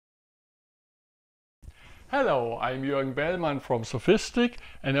Hello, I'm Juergen Bellmann from SOFiSTiK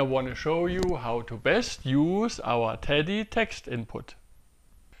and I want to show you how to best use our TEDDY text input.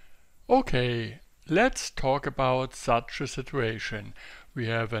 Okay, let's talk about such a situation. We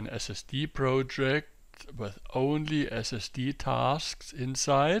have an SSD project with only SSD tasks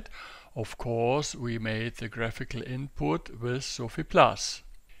inside. Of course, we made the graphical input with SOFi+.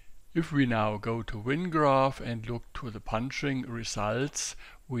 If we now go to WinGraph and look to the punching results,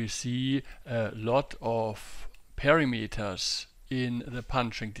 we see a lot of parameters in the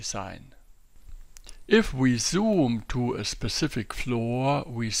punching design. If we zoom to a specific floor,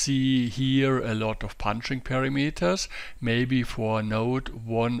 we see here a lot of punching parameters. Maybe for node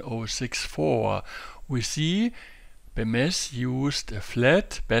 1064, we see BMS used a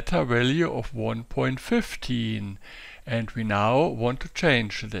flat beta value of 1.15. And we now want to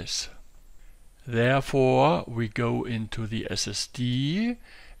change this. Therefore, we go into the SSD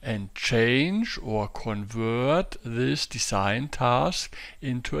and change or convert this design task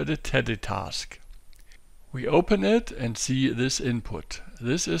into a TEDDY task. We open it and see this input.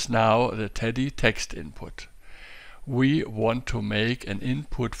 This is now the TEDDY text input. We want to make an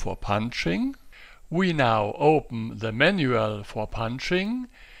input for punching. We now open the manual for punching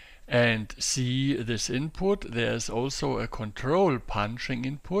and see this input. There's also a control punching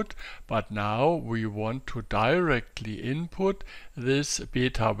input, but now we want to directly input this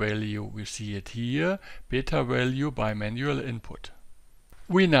beta value. We see it here, beta value by manual input.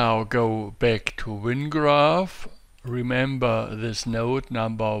 We now go back to WinGraph. Remember this node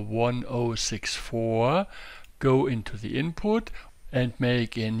number 1064. Go into the input and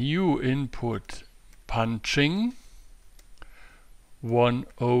make a new input punching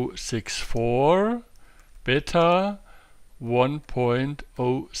 1064 beta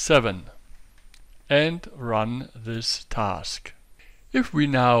 1.07 and run this task. If we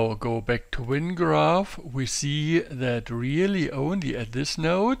now go back to WinGraph, we see that really only at this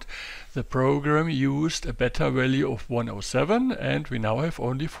node the program used a beta value of 107 and we now have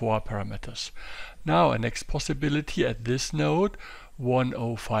only 4 parameters. Now a next possibility at this node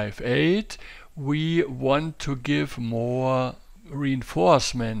 1058, we want to give more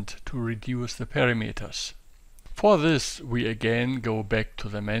reinforcement to reduce the parameters. For this we again go back to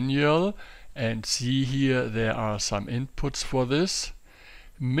the manual and see here there are some inputs for this.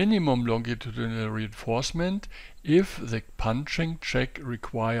 Minimum longitudinal reinforcement if the punching check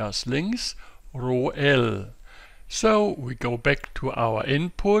requires links, row L. So we go back to our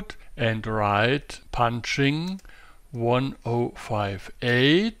input and write punching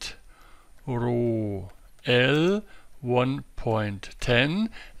 1058 row L 1.10,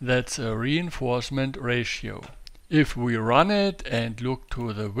 that's a reinforcement ratio. If we run it and look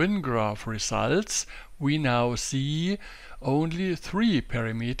to the WinGraph results, we now see only 3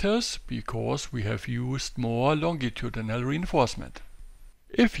 parameters because we have used more longitudinal reinforcement.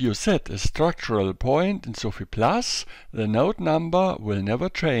 If you set a structural point in SOFi+, the node number will never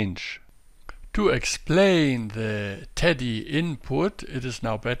change. To explain the TEDDY input, it is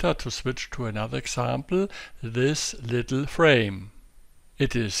now better to switch to another example, this little frame.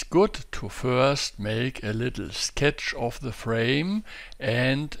 It is good to first make a little sketch of the frame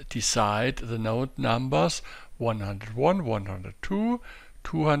and decide the node numbers 101, 102,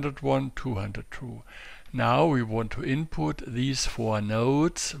 201, 202. Now we want to input these 4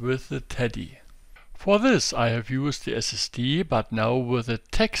 nodes with the TEDDY. For this I have used the SSD, but now with a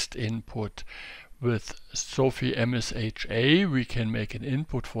text input. With SOFi MSHA we can make an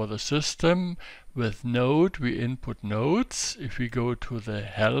input for the system. With node we input nodes. If we go to the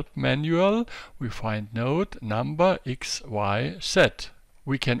help manual we find node number XYZ.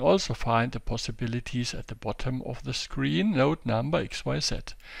 We can also find the possibilities at the bottom of the screen, node number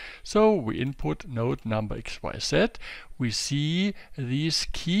XYZ. So we input node number XYZ. We see these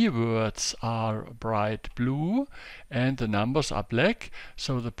keywords are bright blue and the numbers are black,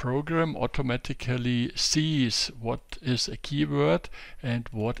 so the program automatically sees what is a keyword and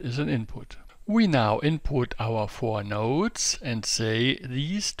what is an input. We now input our 4 nodes and say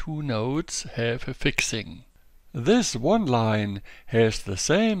these 2 nodes have a fixing. This one line has the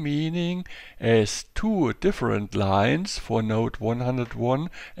same meaning as 2 different lines for node 101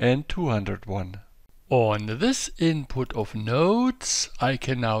 and 201. On this input of nodes, I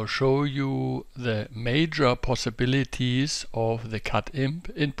can now show you the major possibilities of the CADINP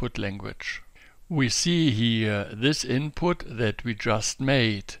input language. We see here this input that we just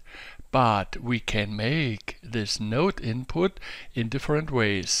made. But we can make this node input in different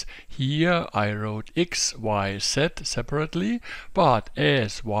ways. Here I wrote x, y, z separately, but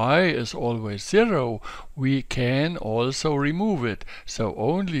as y is always 0, we can also remove it. So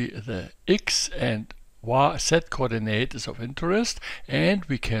only the x and Z coordinate is of interest, and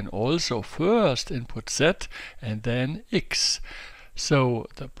we can also first input Z and then X. So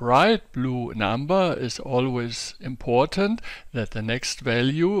the bright blue number is always important, that the next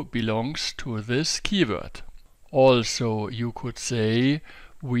value belongs to this keyword. Also, you could say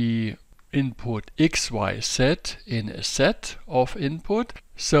we input X, Y, Z in a set of input.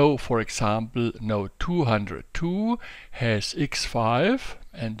 So, for example, node 202 has X5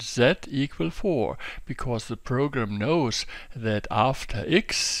 and Z equal 4, because the program knows that after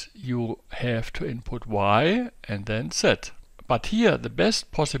X you have to input Y and then Z. But here the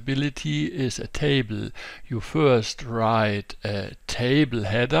best possibility is a table. You first write a table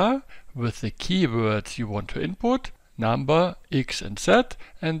header with the keywords you want to input, number, X and Z,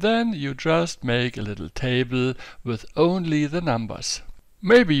 and then you just make a little table with only the numbers.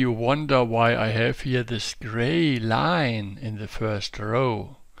 Maybe you wonder why I have here this gray line in the first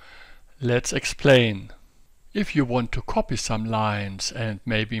row. Let's explain. If you want to copy some lines and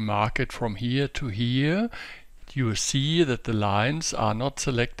maybe mark it from here to here, you see that the lines are not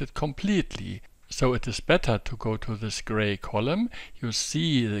selected completely. So it is better to go to this gray column. You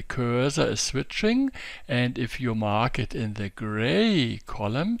see the cursor is switching, and if you mark it in the gray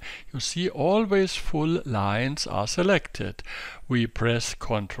column, you see always full lines are selected. We press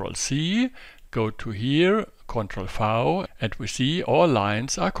Ctrl C, go to here, Ctrl V, and we see all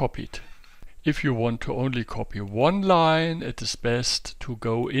lines are copied. If you want to only copy one line, it is best to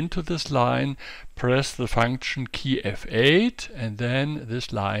go into this line, press the function key F8, and then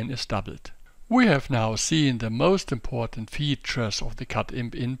this line is doubled. We have now seen the most important features of the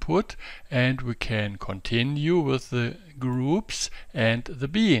CADINP input, and we can continue with the groups and the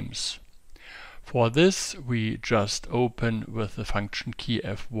beams. For this, we just open with the function key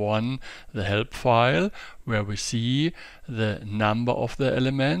F1 the help file, where we see the number of the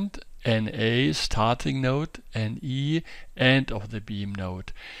element, NA starting node, NE end of the beam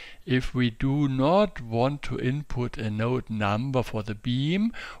node. If we do not want to input a node number for the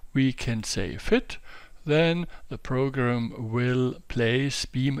beam, we can say fit. Then the program will place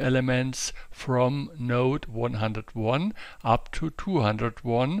beam elements from node 101 up to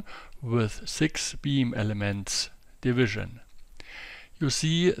 201 with 6 beam elements division. You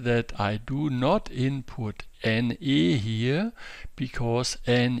see that I do not input NE here, because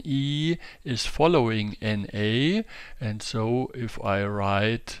NE is following NA, and so if I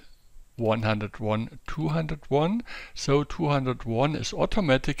write 101, 201, so 201 is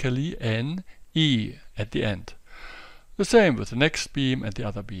automatically NE at the end. The same with the next beam and the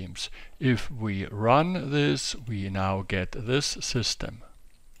other beams. If we run this, we now get this system.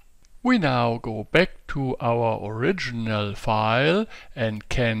 We now go back to our original file and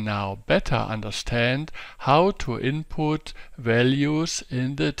can now better understand how to input values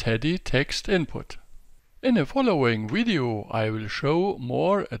in the TEDDY text input. In the following video I will show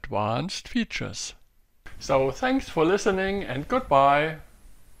more advanced features. So thanks for listening and goodbye.